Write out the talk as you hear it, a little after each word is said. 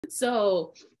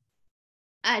So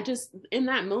I just, in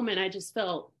that moment, I just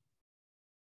felt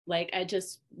like I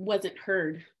just wasn't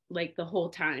heard like the whole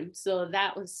time. So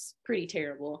that was pretty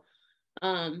terrible.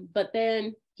 But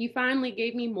then he finally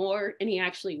gave me more and he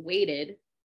actually waited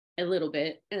a little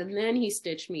bit and then he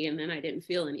stitched me and then I didn't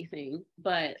feel anything.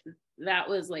 But that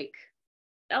was like,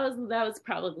 that was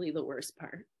probably the worst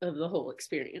part of the whole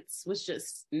experience, was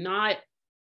just not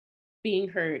being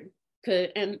heard.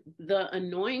 And the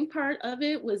annoying part of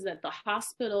it was that the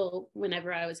hospital,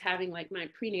 whenever I was having like my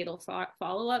prenatal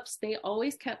follow-ups, they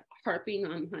always kept harping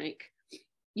on like,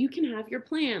 you can have your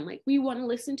plan, like we want to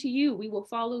listen to you, we will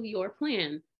follow your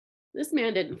plan. This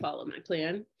man didn't follow my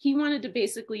plan. He wanted to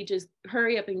basically just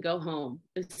hurry up and go home,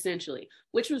 essentially,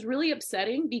 which was really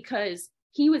upsetting because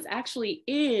he was actually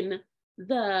in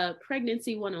the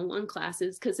pregnancy one-on-one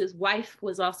classes because his wife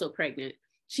was also pregnant.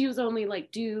 She was only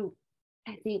like due,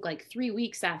 I think, like 3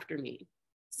 weeks after me.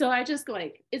 So I just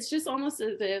like, it's just almost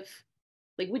as if,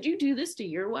 like, would you do this to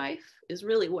your wife? Is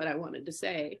really what I wanted to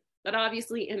say. But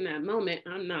obviously, in that moment,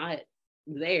 I'm not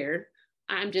there.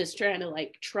 I'm just trying to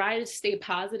like try to stay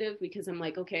positive because I'm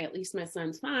like, okay, at least my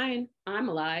son's fine. I'm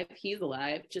alive. He's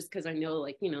alive. Just because I know,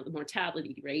 like, you know, the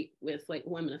mortality rate with like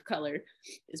women of color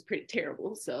is pretty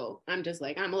terrible. So I'm just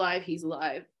like, I'm alive. He's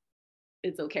alive.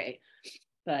 It's okay.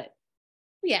 But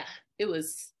yeah, it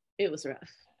was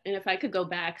rough. And if I could go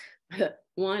back,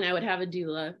 one, I would have a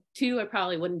doula. Two, I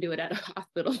probably wouldn't do it at a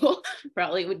hospital.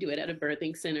 Probably would do it at a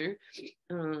birthing center.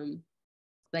 Um,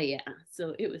 but yeah,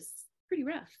 so it was pretty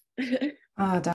rough.